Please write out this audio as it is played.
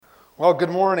Well,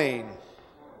 good morning.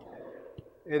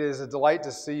 It is a delight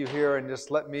to see you here, and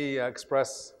just let me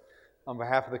express on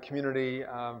behalf of the community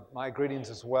my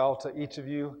greetings as well to each of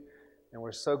you. And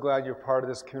we're so glad you're part of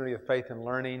this community of faith and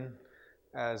learning.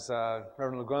 As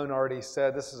Reverend LeGrone already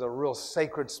said, this is a real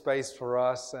sacred space for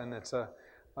us, and it's a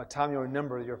time you'll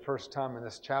remember your first time in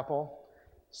this chapel.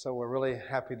 So we're really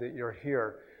happy that you're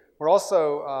here. We're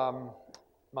also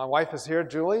my wife is here,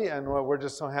 Julie, and we're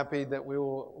just so happy that we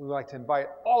would like to invite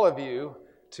all of you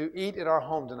to eat at our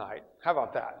home tonight. How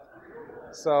about that?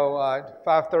 So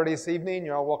 5:30 this evening,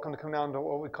 you're all welcome to come down to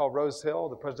what we call Rose Hill,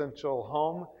 the presidential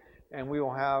home, and we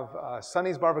will have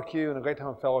Sonny's barbecue and a great time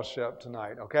of fellowship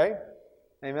tonight, okay?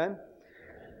 Amen?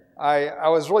 I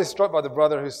was really struck by the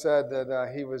brother who said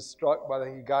that he was struck by that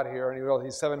he got here and he realized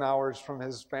he's 7 hours from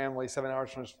his family, 7 hours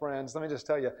from his friends. Let me just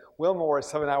tell you, Wilmore is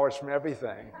 7 hours from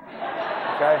everything.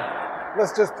 Okay?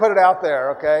 Let's just put it out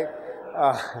there, okay?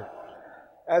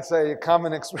 That's a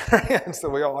common experience that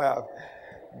we all have.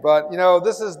 But,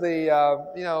 this is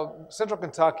Central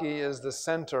Kentucky is the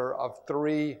center of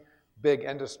three big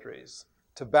industries: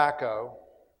 tobacco,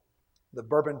 the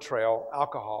Bourbon Trail,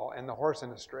 alcohol, and the horse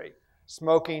industry.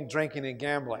 Smoking, drinking, and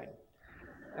gambling.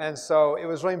 And so it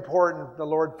was really important, the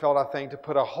Lord felt, I think, to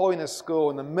put a holiness school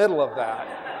in the middle of that,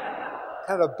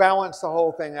 kind of balance the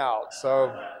whole thing out.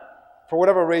 So for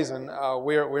whatever reason,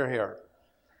 we're here.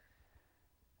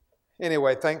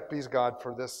 Anyway, please God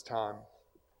for this time.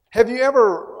 Have you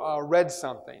ever read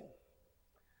something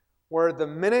where the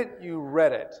minute you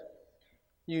read it,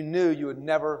 you knew you would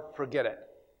never forget it?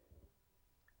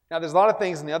 Now, there's a lot of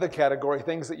things in the other category,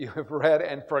 things that you have read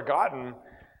and forgotten,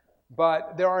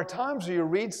 but there are times where you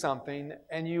read something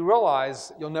and you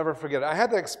realize you'll never forget it. I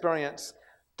had that experience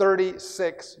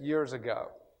 36 years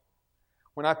ago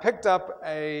when I picked up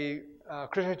a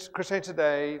Christianity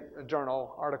Today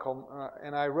journal article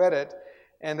and I read it,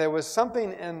 and there was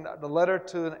something in the letter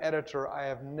to an editor I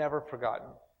have never forgotten.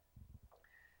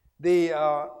 The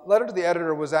letter to the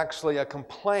editor was actually a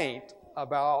complaint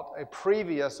about a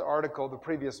previous article the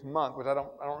previous month, which I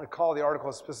don't recall the article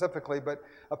specifically, but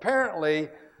apparently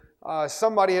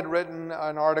somebody had written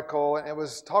an article and it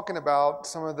was talking about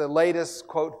some of the latest,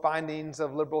 quote, findings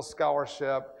of liberal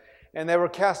scholarship, and they were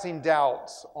casting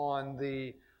doubts on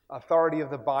the authority of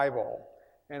the Bible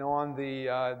and on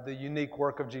the unique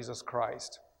work of Jesus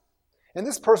Christ. And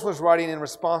this person was writing in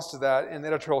response to that in the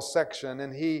editorial section,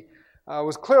 and he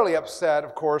was clearly upset,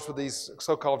 of course, with these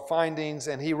so-called findings,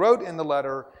 and he wrote in the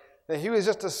letter that he was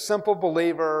just a simple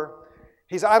believer.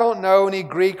 I don't know any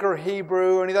Greek or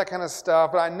Hebrew or any of that kind of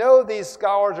stuff, but I know these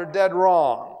scholars are dead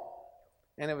wrong.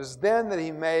 And it was then that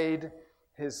he made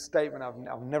his statement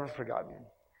I've never forgotten.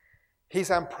 He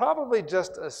said, I'm probably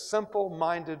just a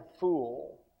simple-minded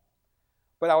fool,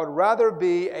 but I would rather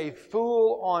be a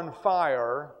fool on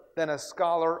fire than a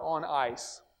scholar on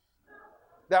ice.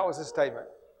 That was his statement.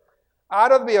 I'd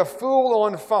rather be a fool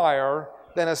on fire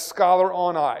than a scholar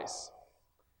on ice.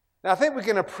 Now, I think we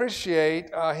can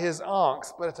appreciate his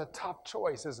angst, but it's a tough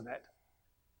choice, isn't it?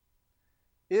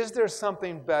 Is there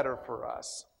something better for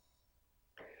us?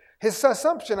 His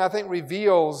assumption, I think,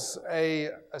 reveals a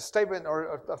statement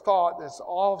or a thought that's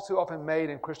all too often made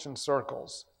in Christian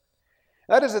circles.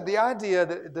 That is that the idea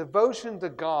that devotion to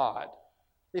God,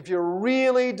 if you're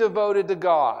really devoted to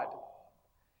God,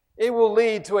 it will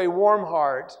lead to a warm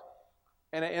heart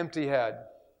and an empty head.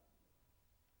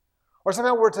 Or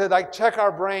somehow we're to check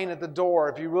our brain at the door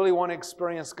if you really want to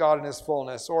experience God in His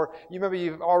fullness. Or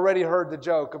you've already heard the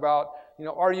joke about,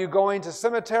 are you going to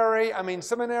seminary?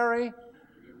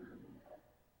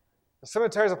 The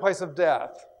cemetery is a place of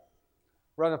death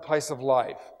rather than a place of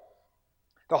life.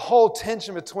 The whole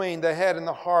tension between the head and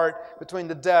the heart, between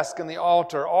the desk and the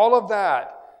altar, all of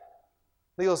that,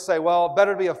 you'll say, well,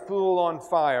 better to be a fool on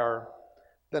fire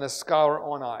than a scholar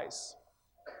on ice.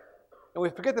 And we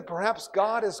forget that perhaps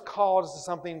God has called us to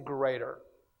something greater.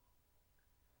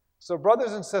 So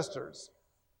brothers and sisters,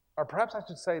 or perhaps I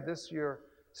should say this year,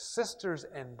 sisters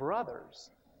and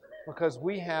brothers, because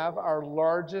we have our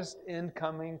largest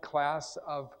incoming class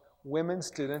of women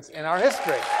students in our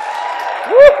history.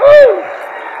 Woo-hoo!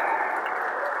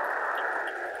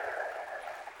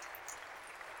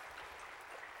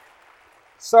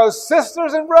 So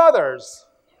sisters and brothers,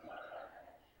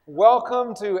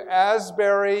 welcome to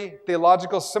Asbury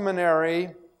Theological Seminary.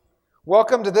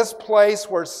 Welcome to this place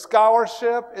where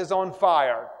scholarship is on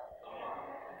fire.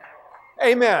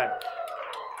 Amen.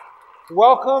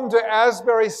 Welcome to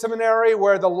Asbury Seminary,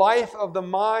 where the life of the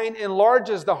mind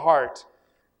enlarges the heart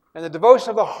and the devotion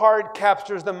of the heart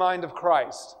captures the mind of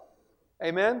Christ.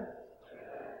 Amen?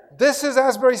 This is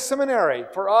Asbury Seminary.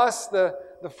 For us, the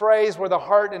the phrase where the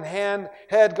heart and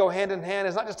head go hand in hand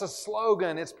is not just a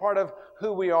slogan, it's part of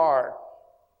who we are.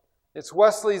 It's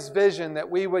Wesley's vision that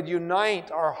we would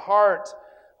unite our heart,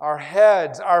 our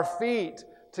heads, our feet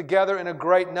together in a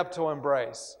great nuptial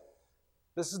embrace.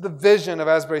 This is the vision of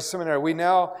Asbury Seminary.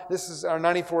 This is our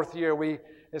 94th year.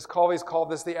 It's always called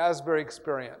this the Asbury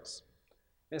Experience.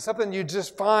 It's something you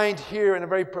just find here in a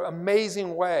very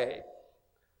amazing way.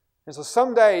 And so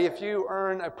someday, if you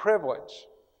earn a privilege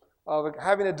of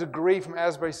having a degree from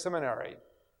Asbury Seminary,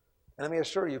 and let me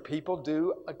assure you, people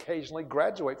do occasionally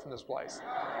graduate from this place.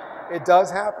 It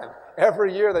does happen.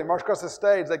 Every year they march across the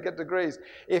stage, they get degrees.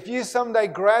 If you someday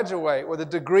graduate with a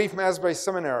degree from Asbury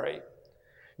Seminary,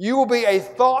 you will be a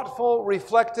thoughtful,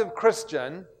 reflective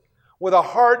Christian with a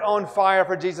heart on fire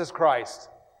for Jesus Christ.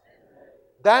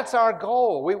 That's our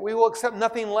goal. We will accept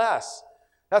nothing less.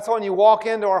 That's why when you walk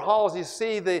into our halls, you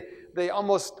see the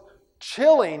almost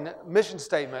chilling mission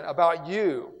statement about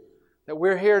you, that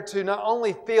we're here to not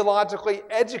only theologically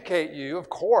educate you, of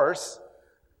course,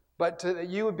 but that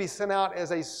you would be sent out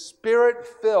as a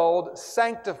Spirit-filled,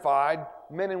 sanctified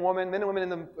men and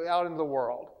women out into the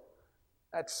world.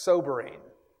 That's sobering.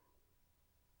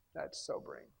 That's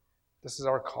sobering. This is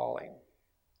our calling.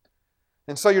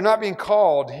 And so you're not being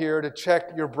called here to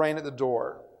check your brain at the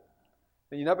door.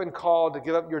 And you've not been called to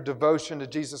give up your devotion to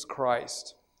Jesus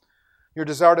Christ, your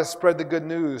desire to spread the good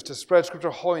news, to spread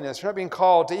scriptural holiness. You're not being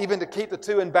called to keep the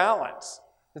two in balance.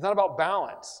 It's not about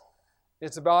balance.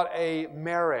 It's about a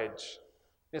marriage.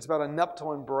 It's about a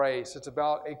nuptial embrace. It's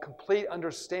about a complete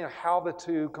understanding of how the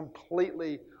two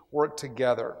completely work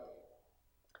together.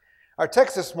 Our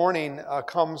text this morning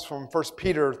comes from 1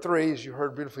 Peter 3, as you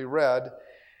heard beautifully read.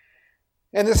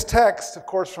 And this text, of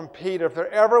course, from Peter, if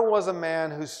there ever was a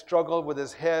man who struggled with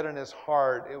his head and his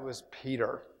heart, it was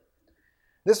Peter.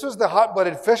 This was the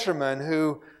hot-blooded fisherman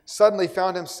who suddenly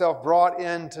found himself brought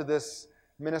into this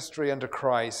ministry under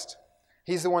Christ.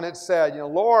 He's the one that said,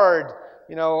 Lord,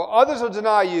 others will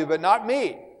deny you, but not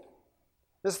me.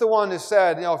 This is the one who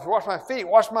said, if you wash my feet,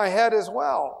 wash my head as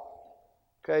well.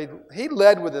 Okay, he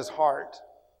led with his heart.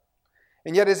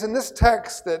 And yet it's in this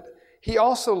text that he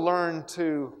also learned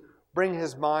to bring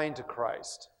his mind to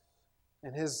Christ.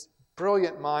 And his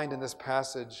brilliant mind in this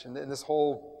passage, and in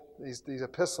these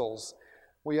epistles,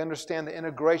 we understand the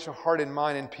integration of heart and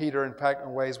mind in Peter, in fact,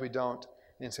 in ways we don't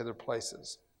in other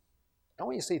places. I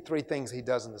want you to see three things he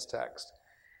does in this text.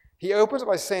 He opens it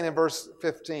by saying in verse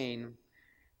 15,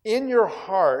 in your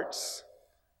hearts,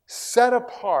 set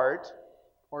apart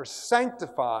or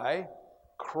sanctify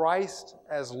Christ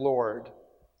as Lord.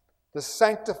 The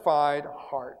sanctified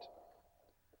heart.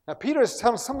 Now, Peter is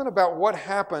telling something about what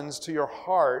happens to your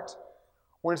heart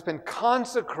when it's been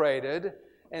consecrated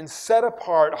and set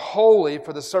apart wholly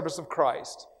for the service of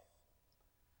Christ.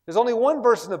 There's only one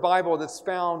verse in the Bible that's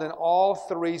found in all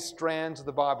three strands of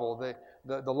the Bible,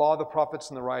 the law, the prophets,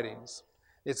 and the writings.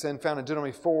 It's found in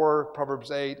Deuteronomy 4,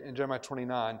 Proverbs 8, and Jeremiah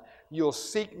 29. You'll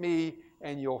seek me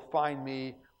and you'll find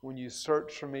me when you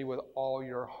search for me with all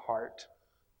your heart.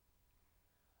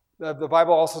 The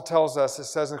Bible also tells us, it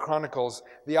says in Chronicles,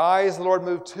 the eyes of the Lord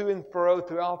move to and fro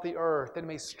throughout the earth, that He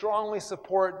may strongly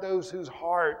support those whose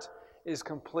heart is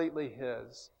completely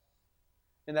His.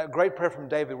 In that great prayer from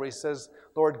David where he says,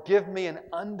 Lord, give me an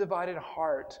undivided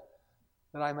heart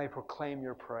that I may proclaim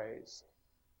your praise.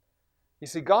 You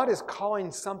see, God is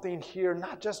calling something here,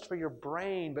 not just for your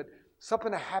brain, but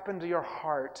something to happen to your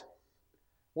heart.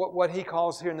 What he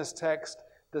calls here in this text,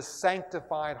 the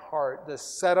sanctified heart, the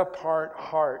set-apart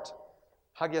heart.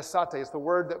 Hagiasate is the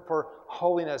word for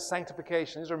holiness,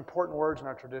 sanctification. These are important words in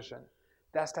our tradition.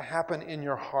 That's to happen in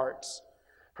your hearts.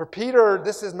 For Peter,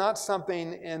 this is not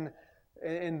something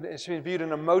it should be viewed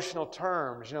in emotional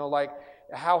terms, like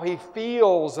how he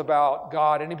feels about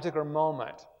God at any particular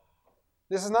moment.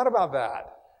 This is not about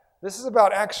that. This is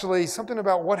about actually something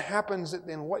about what happens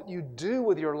in what you do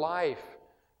with your life.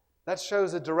 That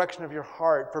shows the direction of your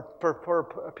heart.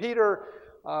 For Peter,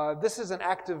 this is an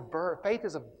active verb. Faith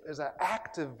is an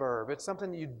active verb. It's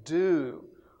something you do,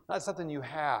 not something you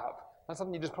have. Not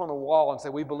something you just put on the wall and say,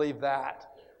 we believe that.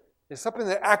 It's something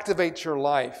that activates your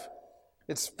life.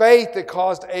 It's faith that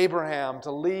caused Abraham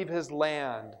to leave his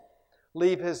land,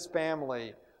 leave his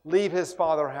family, leave his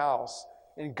father's house,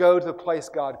 and go to the place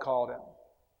God called him.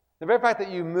 The very fact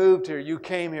that you moved here, you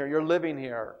came here, you're living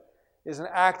here, is an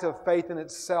act of faith in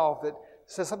itself that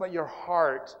says something about your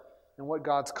heart and what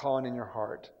God's calling in your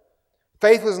heart.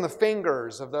 Faith was in the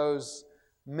fingers of those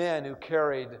men who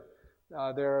carried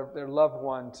their loved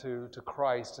one to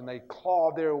Christ, and they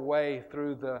clawed their way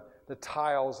through the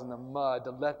tiles and the mud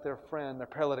to let their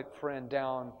paralytic friend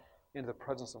down into the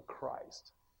presence of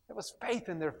Christ. It was faith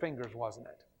in their fingers, wasn't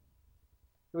it?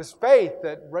 It was faith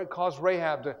that caused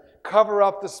Rahab to cover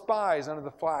up the spies under the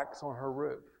flax on her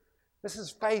roof. This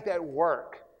is faith at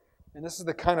work. And this is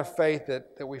the kind of faith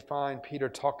that we find Peter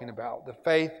talking about. The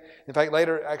faith, in fact,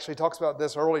 later actually talks about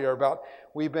this earlier, about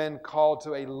we've been called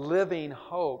to a living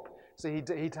hope. So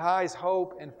he ties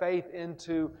hope and faith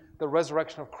into the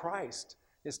resurrection of Christ.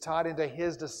 It's tied into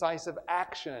His decisive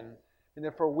action. And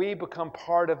therefore we become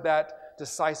part of that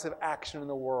decisive action in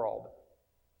the world.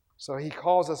 So he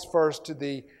calls us first to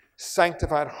the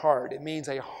sanctified heart. It means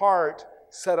a heart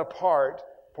set apart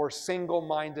for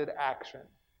single-minded action.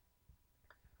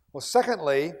 Well,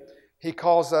 secondly, he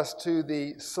calls us to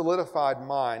the solidified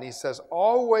mind. He says,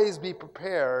 always be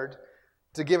prepared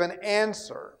to give an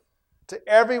answer to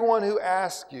everyone who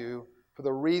asks you for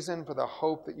the reason for the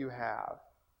hope that you have.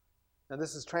 Now,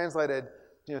 this is translated,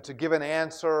 to give an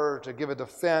answer, to give a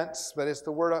defense, but it's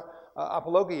the word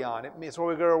apologion. It's where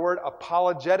we get our word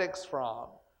apologetics from.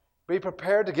 Be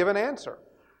prepared to give an answer.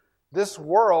 This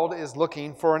world is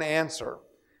looking for an answer.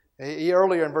 He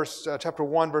earlier in chapter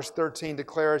 1, verse 13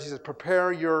 declares, he says,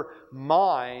 prepare your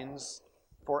minds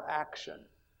for action.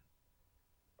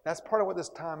 That's part of what this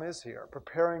time is here,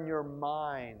 preparing your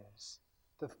minds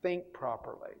to think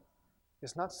properly.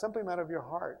 It's not simply a matter of your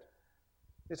heart.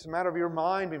 It's a matter of your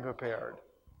mind being prepared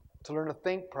to learn to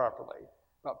think properly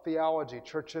about theology,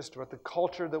 church history, about the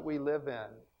culture that we live in.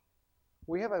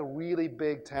 We have a really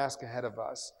big task ahead of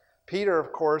us. Peter,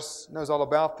 of course, knows all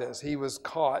about this. He was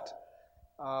caught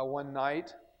one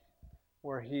night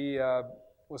where he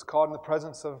was caught in the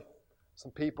presence of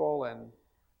some people, and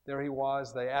there he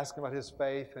was. They asked him about his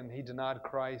faith, and he denied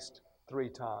Christ 3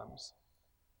 times.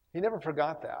 He never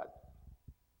forgot that.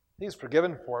 He was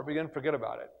forgiven for it, but he didn't forget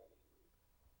about it.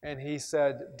 And he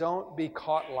said, don't be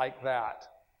caught like that,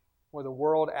 where the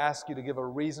world asks you to give a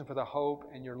reason for the hope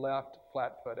and you're left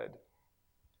flat-footed.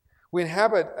 We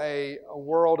inhabit a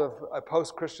world of a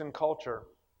post-Christian culture.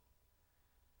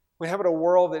 We inhabit a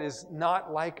world that is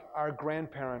not like our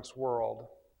grandparents' world.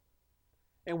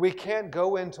 And we can't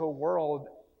go into a world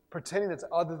pretending it's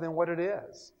other than what it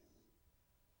is.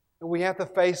 And we have to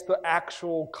face the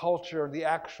actual culture, the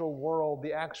actual world,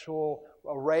 the actual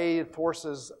array of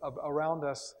forces around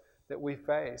us that we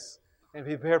face, and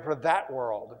be prepared for that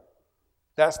world.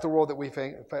 That's the world that we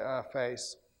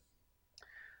face.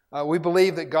 We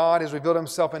believe that God has revealed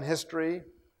Himself in history.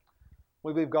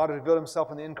 We believe God has revealed Himself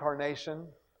in the incarnation.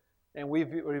 And we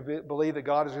believe that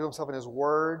God has revealed Himself in His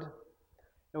Word.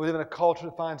 And we live in a culture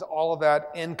that finds all of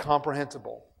that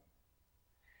incomprehensible.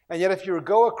 And yet if you were to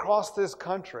go across this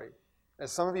country,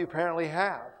 as some of you apparently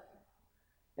have,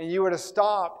 and you were to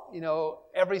stop,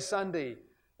 every Sunday,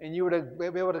 and you were to be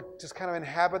able to just kind of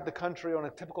inhabit the country on a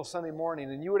typical Sunday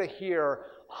morning, and you were to hear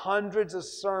hundreds of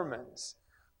sermons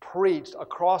preached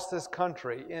across this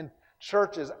country in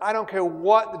churches, I don't care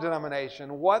what the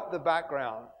denomination, what the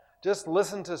background, just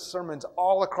listen to sermons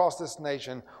all across this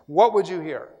nation, what would you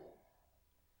hear?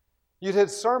 You'd hear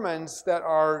sermons that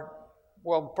are,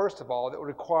 well, first of all, that would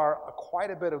require quite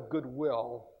a bit of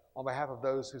goodwill on behalf of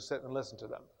those who sit and listen to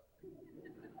them.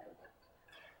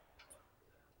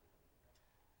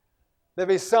 There'd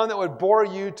be some that would bore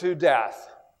you to death.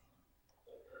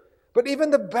 But even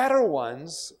the better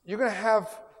ones, you're going to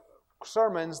have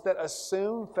sermons that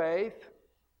assume faith,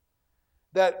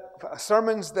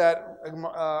 sermons that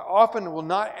often will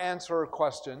not answer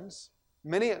questions,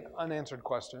 many unanswered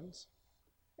questions,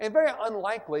 and very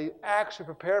unlikely actually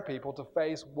prepare people to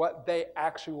face what they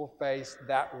actually will face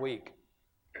that week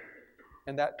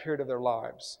in that period of their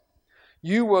lives.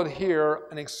 You will hear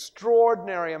an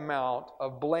extraordinary amount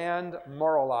of bland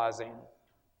moralizing.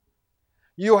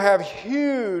 You'll have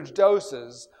huge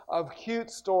doses of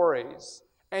cute stories,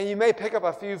 and you may pick up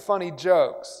a few funny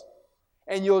jokes,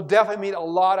 and you'll definitely meet a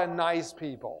lot of nice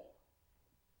people.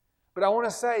 But I want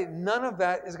to say, none of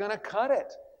that is going to cut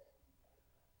it.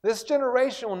 This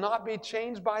generation will not be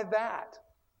changed by that.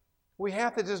 We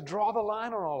have to just draw the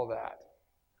line on all of that.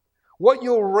 What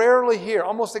you'll rarely hear,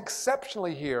 almost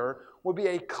exceptionally hear, would be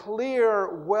a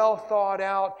clear, well thought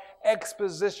out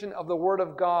exposition of the Word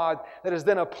of God that is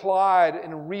then applied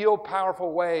in real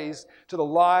powerful ways to the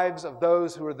lives of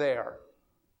those who are there.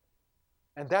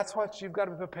 And that's what you've got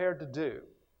to be prepared to do.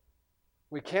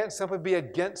 We can't simply be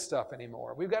against stuff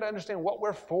anymore. We've got to understand what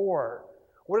we're for.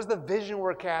 What is the vision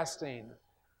we're casting?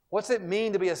 What's it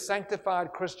mean to be a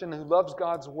sanctified Christian who loves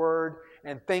God's Word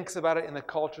and thinks about it in the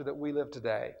culture that we live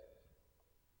today?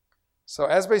 So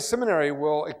Asbury Seminary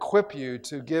will equip you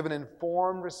to give an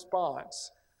informed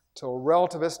response to a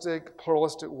relativistic,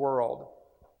 pluralistic world.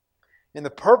 And the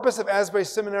purpose of Asbury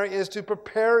Seminary is to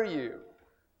prepare you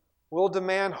will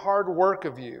demand hard work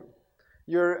of you.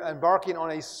 You're embarking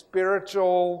on a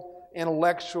spiritual,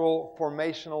 intellectual,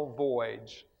 formational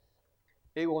voyage.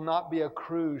 It will not be a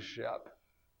cruise ship.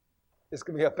 It's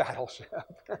going to be a battleship.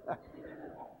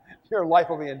 Your life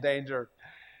will be in danger.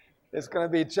 It's going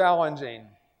to be challenging.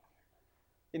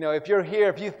 If you're here,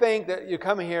 if you think that you're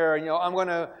coming here, I'm going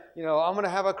to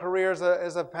have a career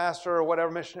as a pastor or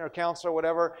whatever, missionary or counselor or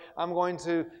whatever. I'm going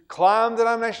to climb the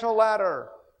denominational ladder.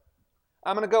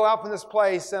 I'm going to go out from this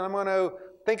place and I'm going to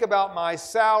think about my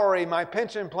salary, my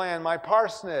pension plan, my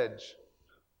parsonage.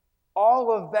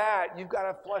 All of that, you've got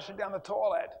to flush it down the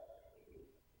toilet.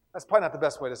 That's probably not the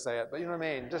best way to say it, but you know what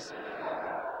I mean? Just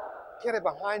get it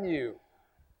behind you.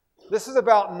 This is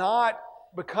about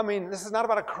this is not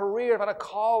about a career, it's about a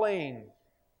calling.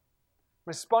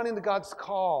 Responding to God's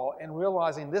call and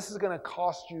realizing this is going to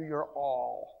cost you your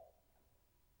all.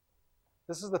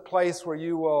 This is the place where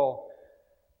you will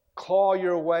claw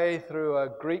your way through a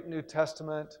Greek New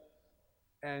Testament,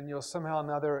 and you'll somehow or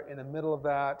another, in the middle of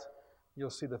that, you'll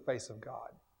see the face of God.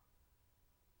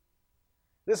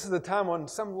 This is the time when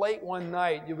some late one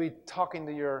night you'll be talking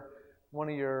to one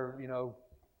of your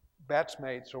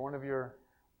batchmates or one of your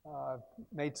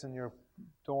mates in your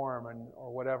dorm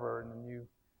or whatever, and you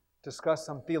discuss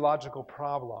some theological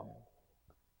problem,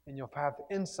 and you'll have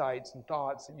insights and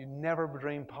thoughts that you never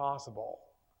dreamed possible.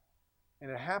 And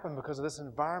it happened because of this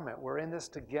environment. We're in this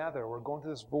together. We're going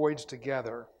through this voyage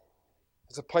together.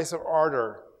 It's a place of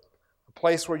ardor, a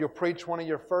place where you'll preach one of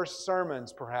your first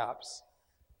sermons, perhaps,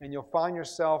 and you'll find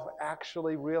yourself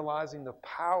actually realizing the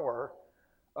power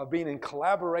of being in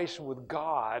collaboration with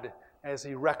God as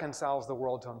He reconciles the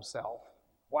world to Himself.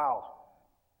 Wow.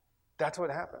 That's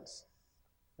what happens.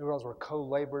 We realize we're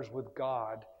co-laborers with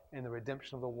God in the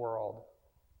redemption of the world.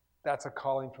 That's a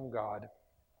calling from God.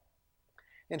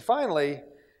 And finally,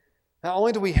 not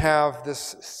only do we have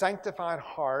this sanctified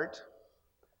heart,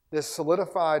 this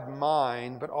solidified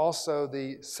mind, but also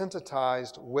the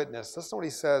sensitized witness. Listen to what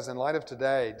he says in light of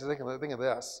today. Just think of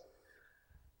this.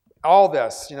 All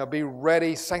this, be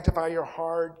ready, sanctify your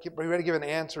heart, be ready to give an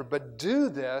answer, but do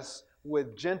this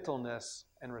with gentleness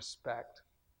and respect.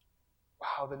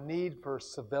 Wow, the need for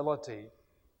civility,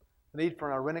 the need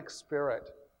for an irenic spirit,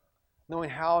 knowing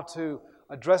how to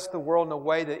address the world in a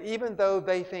way that even though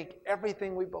they think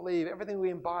everything we believe, everything we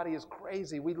embody is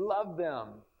crazy, we love them.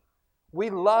 We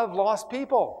love lost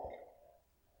people.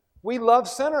 We love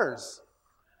sinners.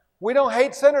 We don't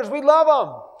hate sinners. We love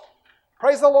them.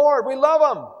 Praise the Lord. We love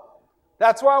them.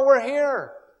 That's why we're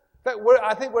here.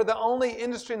 I think we're the only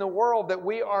industry in the world that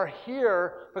we are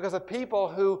here because of people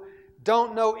who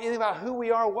don't know anything about who we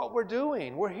are, what we're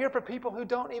doing. We're here for people who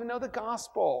don't even know the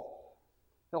gospel.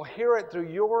 They'll hear it through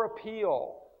your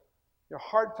appeal, your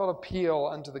heartfelt appeal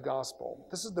unto the gospel.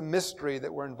 This is the mystery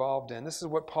that we're involved in. This is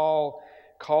what Paul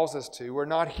calls us to. We're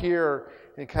not here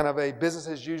in kind of a business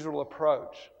as usual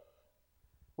approach.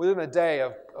 We live in a day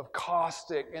of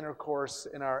caustic intercourse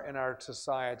in our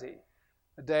society,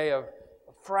 a day of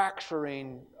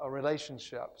fracturing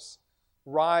relationships,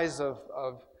 rise of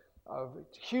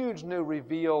huge new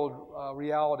revealed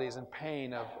realities and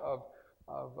pain of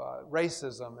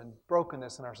racism and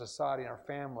brokenness in our society and our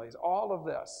families. All of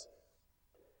this.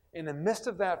 In the midst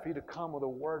of that, for you to come with a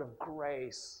word of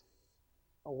grace,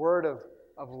 a word of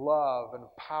love and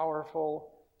a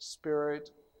powerful spirit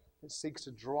that seeks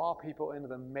to draw people into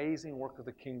the amazing work of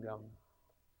the kingdom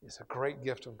is a great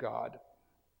gift of God.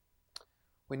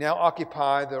 We now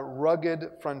occupy the rugged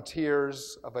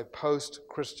frontiers of a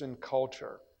post-Christian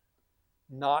culture,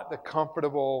 not the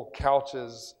comfortable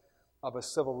couches of a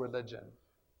civil religion.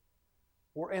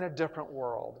 We're in a different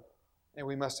world, and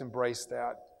we must embrace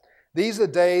that. These are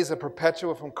the days of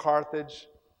Perpetua from Carthage,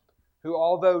 who,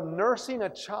 although nursing a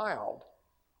child,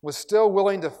 was still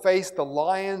willing to face the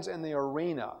lions in the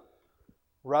arena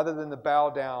rather than to bow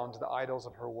down to the idols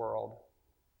of her world.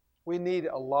 We need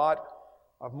a lot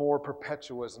of more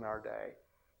Perpetuas in our day.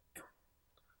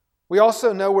 We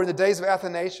also know we're in the days of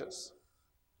Athanasius,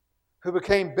 who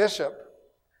became bishop,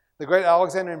 the great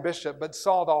Alexandrian bishop, but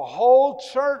saw the whole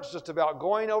church just about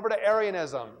going over to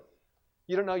Arianism.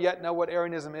 You don't know what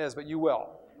Arianism is, but you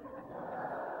will.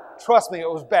 Trust me, it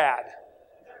was bad.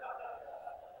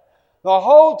 The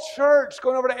whole church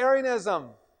going over to Arianism.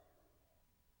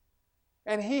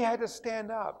 And he had to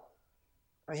stand up.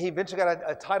 He eventually got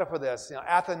a title for this,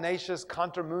 Athanasius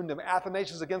Contra Mundum,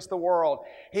 Athanasius against the world.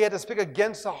 He had to speak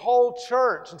against the whole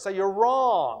church and say, you're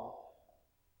wrong.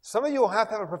 Some of you will have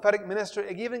to have a prophetic ministry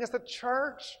even against the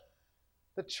church.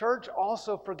 The church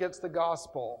also forgets the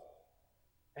gospel.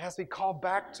 It has to be called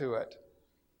back to it.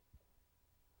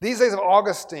 These days of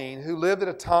Augustine, who lived at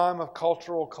a time of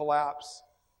cultural collapse,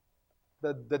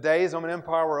 the days of the Roman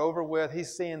Empire were over with.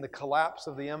 He's seeing the collapse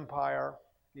of the empire,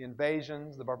 the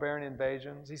invasions, the barbarian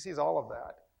invasions. He sees all of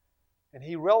that. And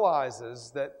he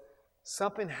realizes that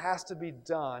something has to be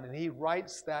done. And he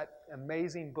writes that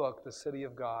amazing book, The City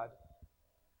of God.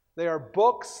 They are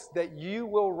books that you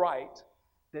will write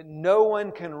that no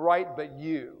one can write but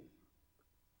you.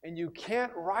 And you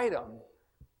can't write them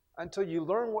until you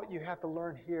learn what you have to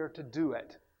learn here to do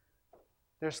it.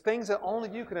 There's things that only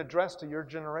you can address to your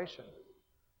generation.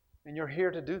 And you're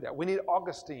here to do that. We need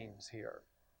Augustines here.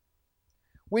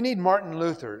 We need Martin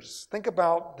Luthers. Think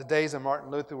about the days of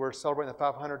Martin Luther. We're celebrating the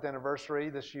 500th anniversary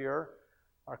this year.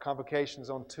 Our convocation is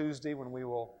on Tuesday when we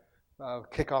will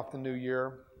kick off the new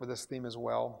year with this theme as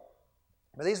well.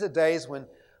 But these are the days when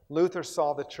Luther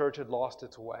saw the church had lost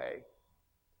its way.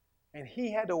 And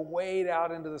he had to wade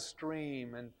out into the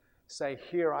stream and say,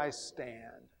 "Here I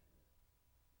stand."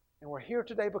 And we're here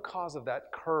today because of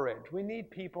that courage. We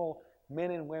need people,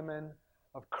 men and women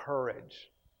of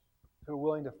courage, who are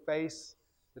willing to face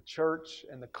the church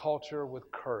and the culture with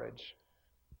courage.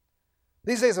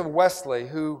 These days of Wesley,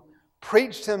 who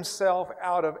preached himself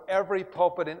out of every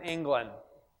pulpit in England.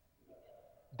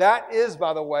 That is,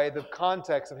 by the way, the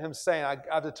context of him saying,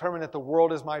 I've determined that the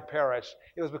world is my parish.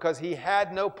 It was because he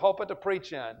had no pulpit to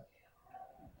preach in.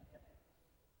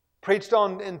 Preached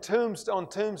on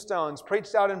tombstones,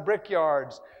 preached out in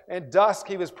brickyards. At dusk,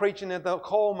 he was preaching in the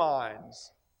coal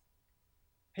mines.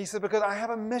 He said, because I have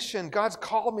a mission. God's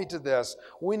called me to this.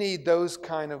 We need those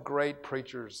kind of great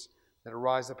preachers that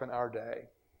rise up in our day.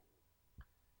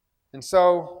 And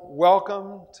so,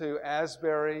 welcome to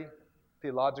Asbury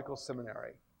Theological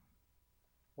Seminary,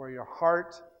 where your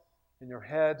heart and your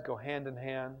head go hand in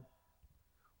hand.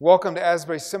 Welcome to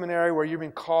Asbury Seminary, where you've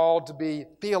been called to be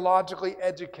theologically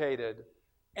educated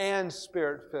and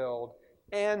Spirit-filled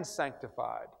and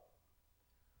sanctified.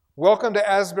 Welcome to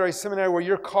Asbury Seminary, where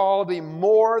you're called to be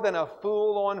more than a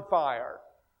fool on fire.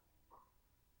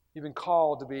 You've been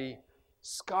called to be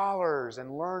scholars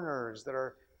and learners that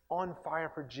are on fire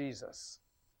for Jesus,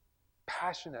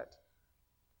 passionate,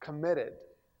 committed,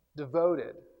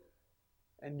 devoted,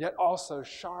 and yet also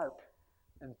sharp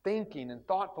and thinking and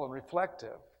thoughtful and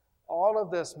reflective. All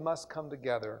of this must come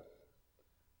together.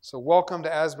 So welcome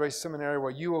to Asbury Seminary,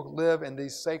 where you will live in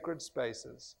these sacred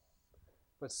spaces,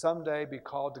 but someday be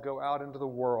called to go out into the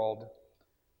world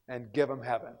and give them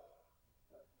heaven.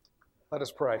 Let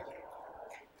us pray.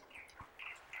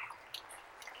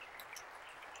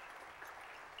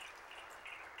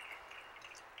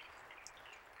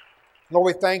 Lord,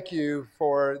 we thank you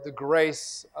for the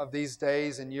grace of these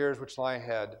days and years which lie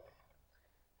ahead,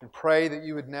 and pray that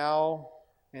you would now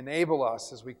enable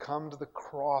us as we come to the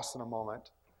cross in a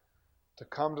moment, to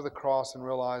come to the cross and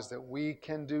realize that we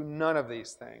can do none of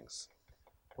these things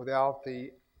without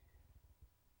the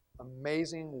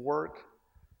amazing work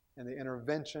and the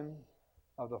intervention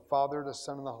of the Father, the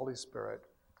Son, and the Holy Spirit.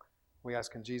 We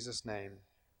ask in Jesus' name,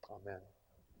 amen.